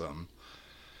he's awesome.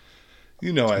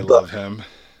 You know, I love him.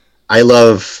 Some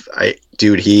of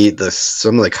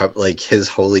the like his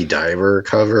Holy Diver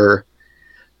cover.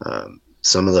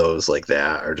 Some of those like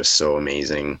that are just so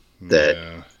amazing.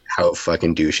 That how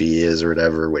fucking douchey he is or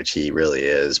whatever, which he really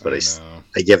is. But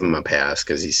I give him a pass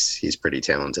because he's pretty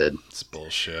talented. It's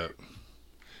bullshit.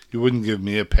 You wouldn't give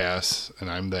me a pass, and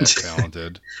I'm that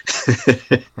talented.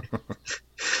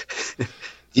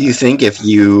 Do you think if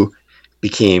you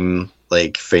became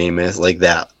like famous like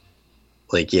that,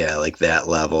 like that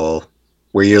level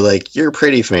where you're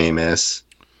pretty famous,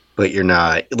 but you're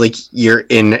not, like you're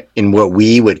in what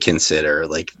we would consider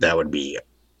like that would be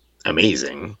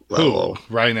amazing level?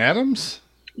 Who? Ryan Adams?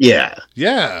 Yeah.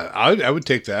 Yeah, I would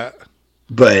take that.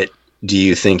 But do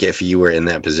you think if you were in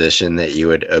that position that you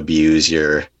would abuse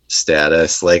your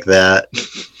status like that?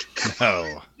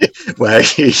 No. Why are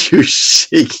you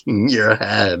shaking your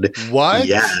head? What?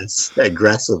 Yes,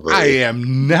 aggressively. I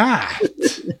am not.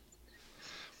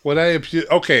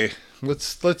 Okay,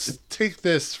 let's take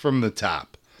this from the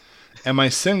top. Am I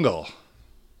single?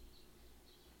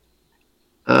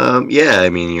 Yeah, I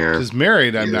mean you're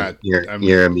married. I'm not.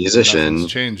 You're a musician.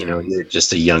 You know, you're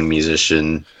just a young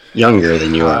musician, younger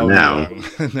than you are now.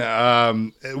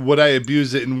 Would I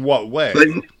abuse it in what way? But,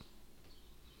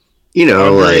 you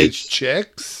know, underage like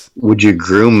chicks. Would you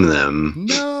groom them?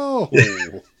 No.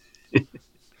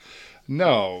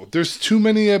 No. There's too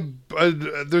many.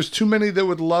 There's too many that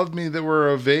would love me that were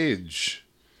of age.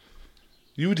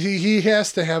 He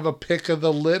has to have a pick of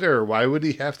the litter. Why would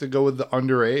he have to go with the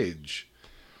underage?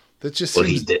 That just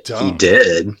seems dumb. He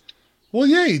did. Well,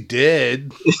 yeah, he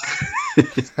did.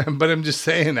 But I'm just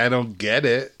saying, I don't get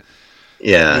it.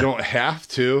 Yeah. You don't have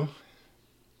to.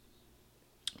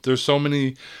 There's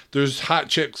hot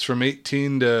chicks from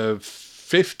 18 to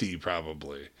 50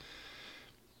 probably.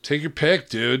 Take your pick,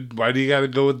 dude. Why do you got to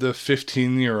go with the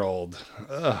 15-year-old?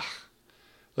 Ugh.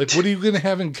 Like, what are you going to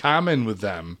have in common with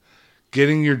them?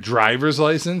 Getting your driver's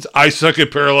license? I suck at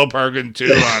parallel parking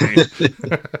too, honey.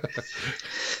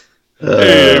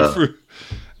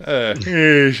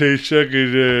 I suck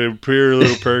at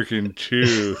parallel parking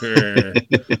too.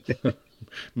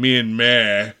 Me and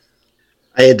Ma.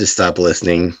 I had to stop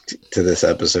listening to this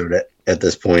episode at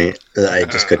this point. I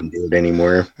just couldn't do it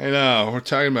anymore. I know. We're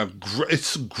talking about...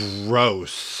 it's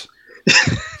gross.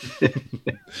 Did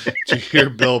you hear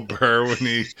Bill Burr when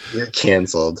he... You're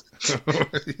canceled.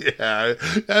 Yeah.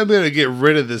 I'm going to get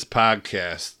rid of this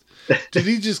podcast. Did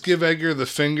he just give Edgar the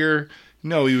finger?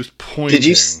 No, he was pointing.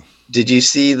 Did you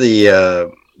see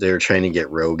the... they were trying to get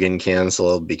Rogan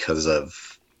canceled because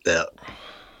of that...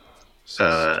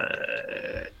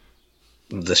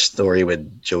 the story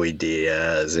with Joey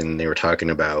Diaz, and they were talking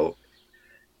about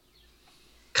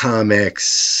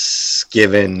comics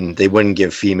they wouldn't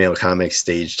give female comics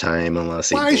stage time unless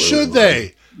they... Why should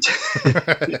they?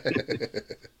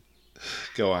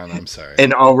 Go on, I'm sorry.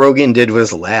 And all Rogan did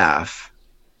was laugh,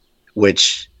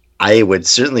 which I would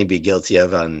certainly be guilty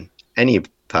of on any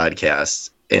podcast.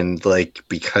 And like,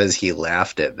 because he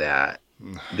laughed at that,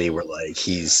 they were like,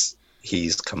 he's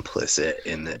complicit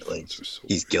in that, like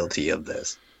he's guilty of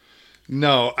this.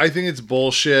 No, I think it's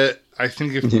bullshit. I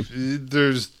think if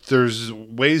there's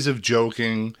ways of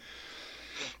joking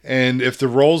And if the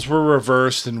roles were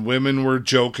reversed and women were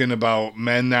joking about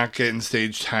men not getting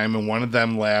stage time and one of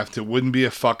them laughed, it wouldn't be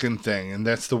a fucking thing. And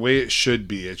that's the way it should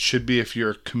be. It should be if you're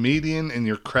a comedian and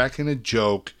you're cracking a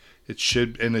joke, it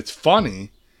should, and it's funny,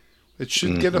 it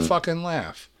should get a fucking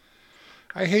laugh.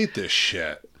 I hate this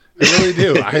shit. I really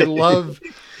do. I love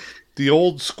the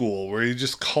old school where you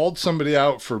just called somebody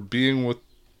out for being with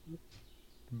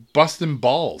busting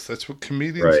balls. That's what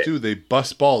comedians do. They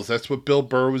bust balls. That's what Bill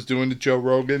Burr was doing to Joe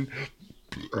Rogan.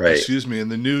 Right. Excuse me.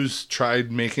 And the news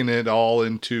tried making it all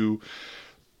into,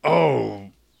 oh,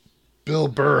 Bill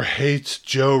Burr hates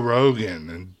Joe Rogan.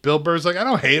 And Bill Burr's like, I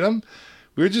don't hate him.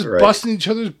 We were just busting each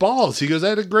other's balls. He goes, I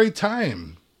had a great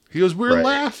time. He goes, we were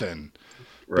laughing.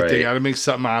 But they got to make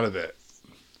something out of it.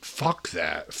 Fuck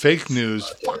that. Fake news.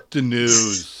 Fuck the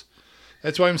news.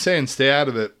 That's why I'm saying stay out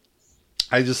of it.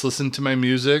 I just listen to my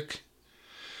music,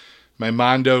 my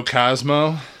Mondo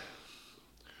Cosmo.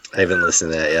 I haven't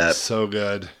listened to that yet. So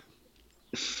good.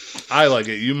 I like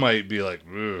it. You might be like,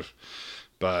 ugh,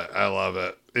 but I love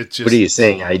it. It just. What are you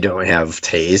saying? I don't have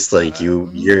taste. Like you're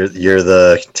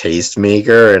the taste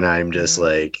maker, and I'm just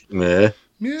like, meh.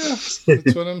 Yeah,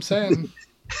 that's what I'm saying.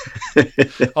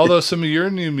 Although some of your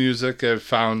new music, I've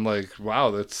found like, wow,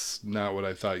 that's not what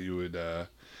I thought you would.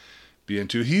 Be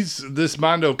into. This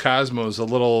Mondo Cosmo is a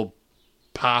little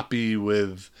poppy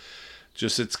with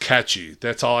just, it's catchy.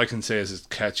 That's all I can say is it's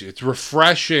catchy. It's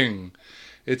refreshing.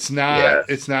 It's not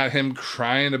him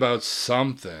crying about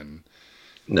something.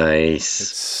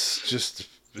 Nice. It's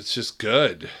just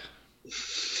good.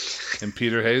 And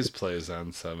Peter Hayes plays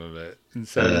on some of it. And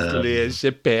so does Leah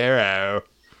Shapiro.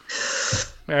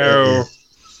 Oh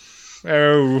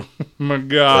my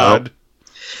God.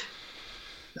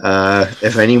 Well,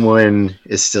 if anyone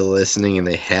is still listening and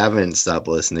they haven't stopped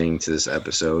listening to this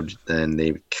episode, then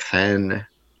they can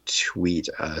tweet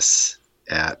us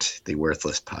at the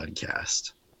Worthless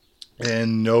Podcast.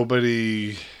 And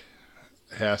nobody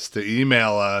has to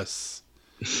email us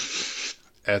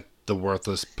at the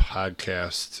Worthless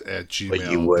Podcast at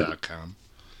gmail.com.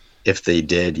 If they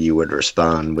did, you would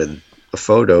respond with a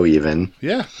photo even.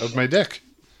 Yeah, of my dick.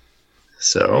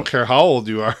 So I don't care how old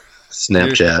you are.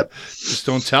 Snapchat. Just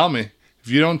don't tell me. If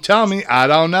you don't tell me, I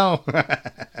don't know.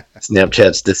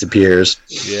 Snapchat disappears.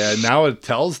 Yeah, now it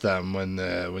tells them when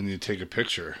you take a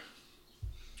picture.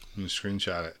 When you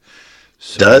screenshot it.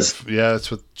 So Does? Yeah,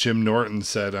 that's what Jim Norton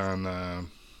said on,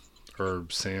 or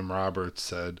Sam Roberts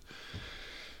said.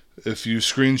 If you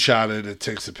screenshot it, it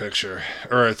takes a picture.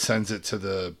 Or it sends it to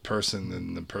the person,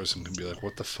 and the person can be like,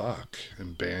 what the fuck?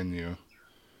 And ban you.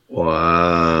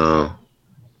 Wow.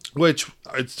 Which,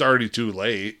 it's already too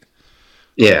late.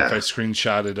 Yeah. If I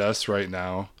screenshotted us right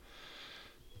now,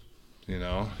 you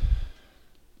know.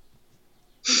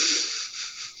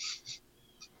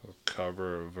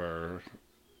 Cover of our...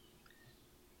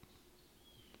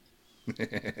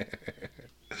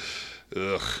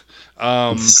 Ugh.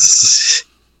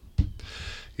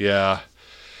 Yeah.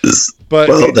 But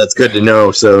well, that's good to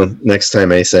know. So next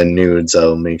time I send nudes,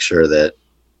 I'll make sure that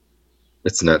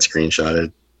it's not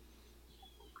screenshotted.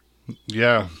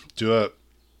 Yeah, do it.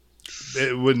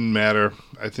 It wouldn't matter.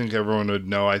 I think everyone would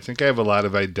know. I think I have a lot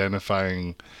of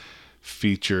identifying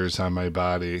features on my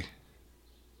body.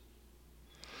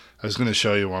 I was going to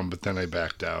show you one, but then I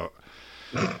backed out.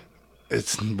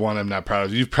 It's one I'm not proud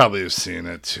of. You probably have seen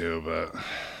it too, but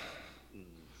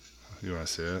you want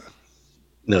to see it?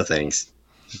 No, thanks.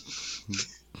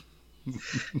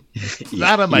 It's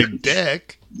not on my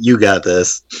dick. You got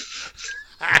this.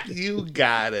 You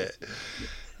got it.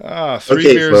 Oh, 3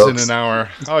 beers folks. In an hour.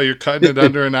 Oh, you're cutting it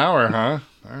under an hour, huh?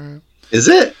 All right. Is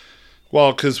it?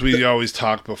 Well, because we always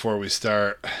talk before we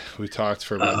start. We talked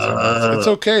for about 10 minutes. It's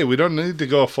okay. We don't need to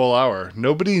go a full hour.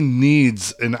 Nobody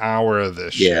needs an hour of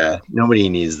this shit. Yeah, nobody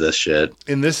needs this shit.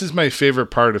 And this is my favorite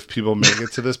part if people make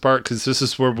it to this part, because this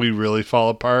is where we really fall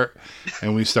apart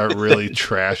and we start really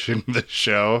trashing the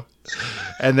show.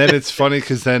 And then it's funny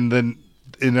because then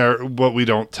in what we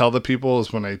don't tell the people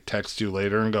is when I text you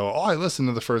later and go, oh, I listened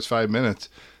to the first 5 minutes.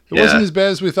 It wasn't as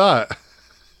bad as we thought.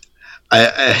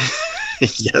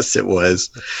 Yes, it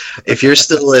was. If you're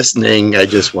still listening, I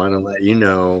just want to let you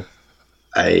know,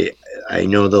 I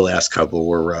know the last couple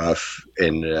were rough,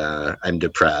 and I'm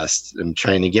depressed. I'm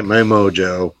trying to get my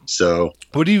mojo. So,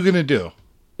 what are you gonna do?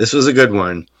 This was a good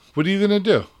one. What are you gonna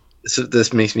do?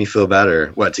 This makes me feel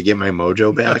better. What, to get my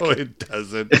mojo back? No, it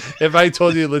doesn't. If I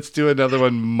told you let's do another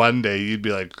one Monday, you'd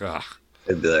be like, ugh.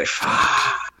 I'd be like,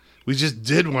 fuck. We just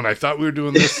did one. I thought we were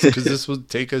doing this because this would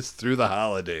take us through the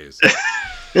holidays.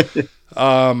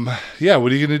 Yeah,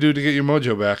 what are you going to do to get your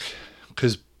mojo back?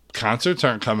 Because concerts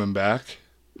aren't coming back.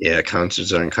 Yeah,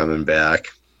 concerts aren't coming back.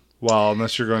 Well,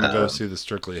 unless you're going to go see the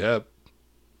Strictly Hip.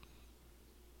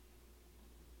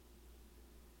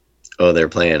 Oh, they're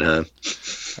playing, huh?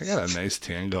 I got a nice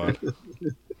tan going. Look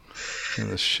at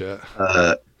this shit.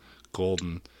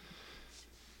 Golden.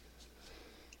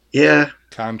 Yeah.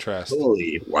 Contrast.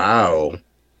 Holy wow.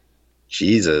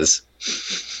 Jesus.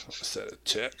 Is that a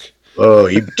tick? Oh,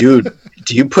 dude,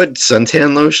 do you put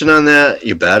suntan lotion on that?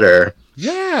 You better.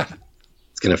 Yeah.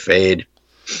 It's gonna fade.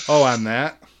 Oh, on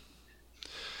that?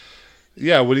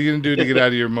 Yeah, what are you going to do to get out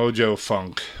of your mojo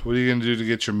funk? What are you going to do to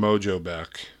get your mojo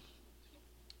back?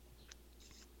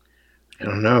 I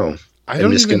don't know. I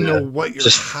don't even know what your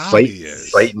hobby is.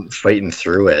 Fighting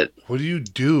through it. What do you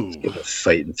do?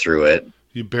 Fighting through it.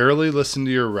 You barely listen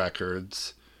to your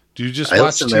records. Do you just I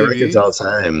watch listen TV? to my records all the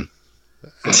time.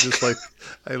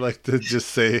 I like to just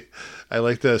say, I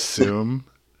like to assume.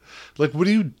 Like, what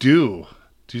do you do?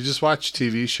 Do you just watch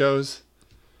TV shows?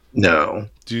 No.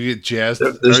 Do you get jazzed?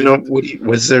 There's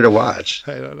what's there to watch?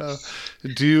 I don't know.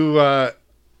 Do you, are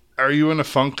you in a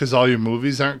funk because all your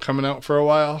movies aren't coming out for a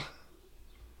while?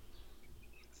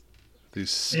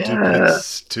 These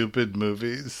stupid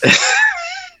movies.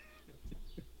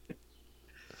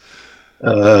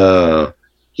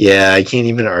 Yeah, I can't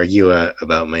even argue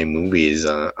about my movies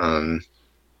online.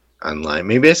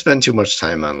 Maybe I spend too much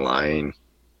time online.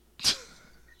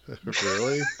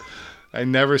 Really? I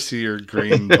never see your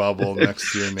green bubble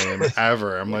next to your name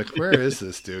ever. I'm like, where is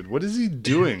this dude? What is he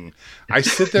doing? I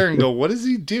sit there and go, what does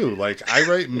he do? Like, I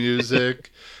write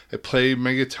music. I play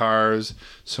my guitars.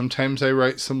 Sometimes I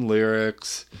write some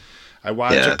lyrics. I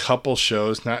watch a couple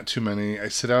shows, not too many. I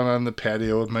sit out on the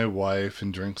patio with my wife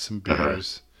and drink some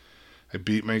beers. I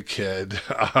beat my kid.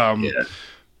 But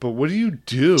what do you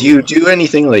do? Do you do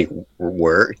anything like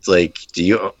work? Like, do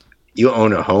you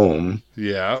own a home?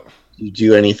 Yeah. Do you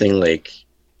do anything like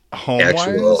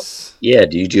home-wise? Yeah.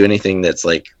 Do you do anything that's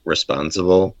like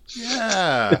responsible?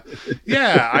 Yeah.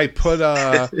 Yeah. I put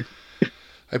a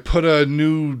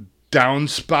new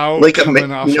downspout like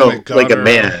coming off my gutter. Like a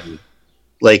man.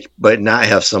 Like, but not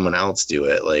have someone else do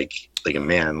it. Like a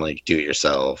man, like do it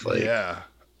yourself. Like, yeah,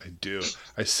 I do.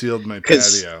 I sealed my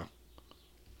patio.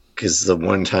 Because the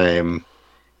one time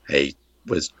I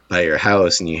was by your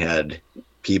house and you had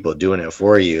people doing it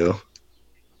for you,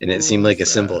 and it seemed like a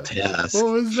simple task.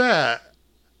 What was that?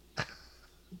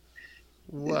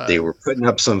 What? They were putting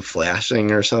up some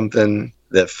flashing or something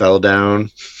that fell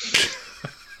down.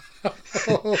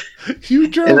 You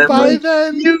drove by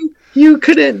then? You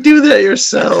couldn't do that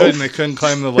yourself. I couldn't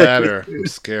climb the ladder. I'm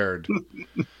scared.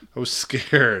 I was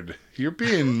scared. You're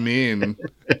being mean.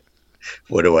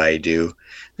 What do I do?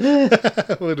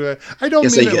 What do I don't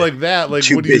mean it like that. Like,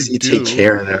 too what do you busy do?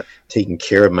 taking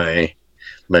care of my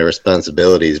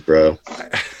responsibilities, bro.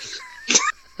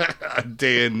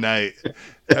 Day and night.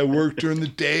 I work during the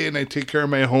day and I take care of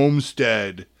my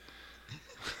homestead.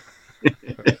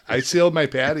 I sealed my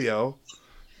patio.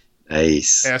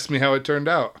 Nice. Ask me how it turned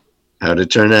out. How'd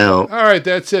it turn out? All right,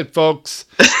 that's it, folks.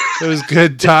 It was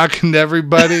good talking to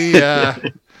everybody.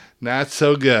 Not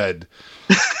so good.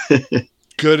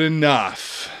 Good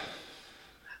enough.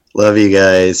 Love you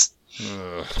guys.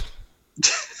 Ugh.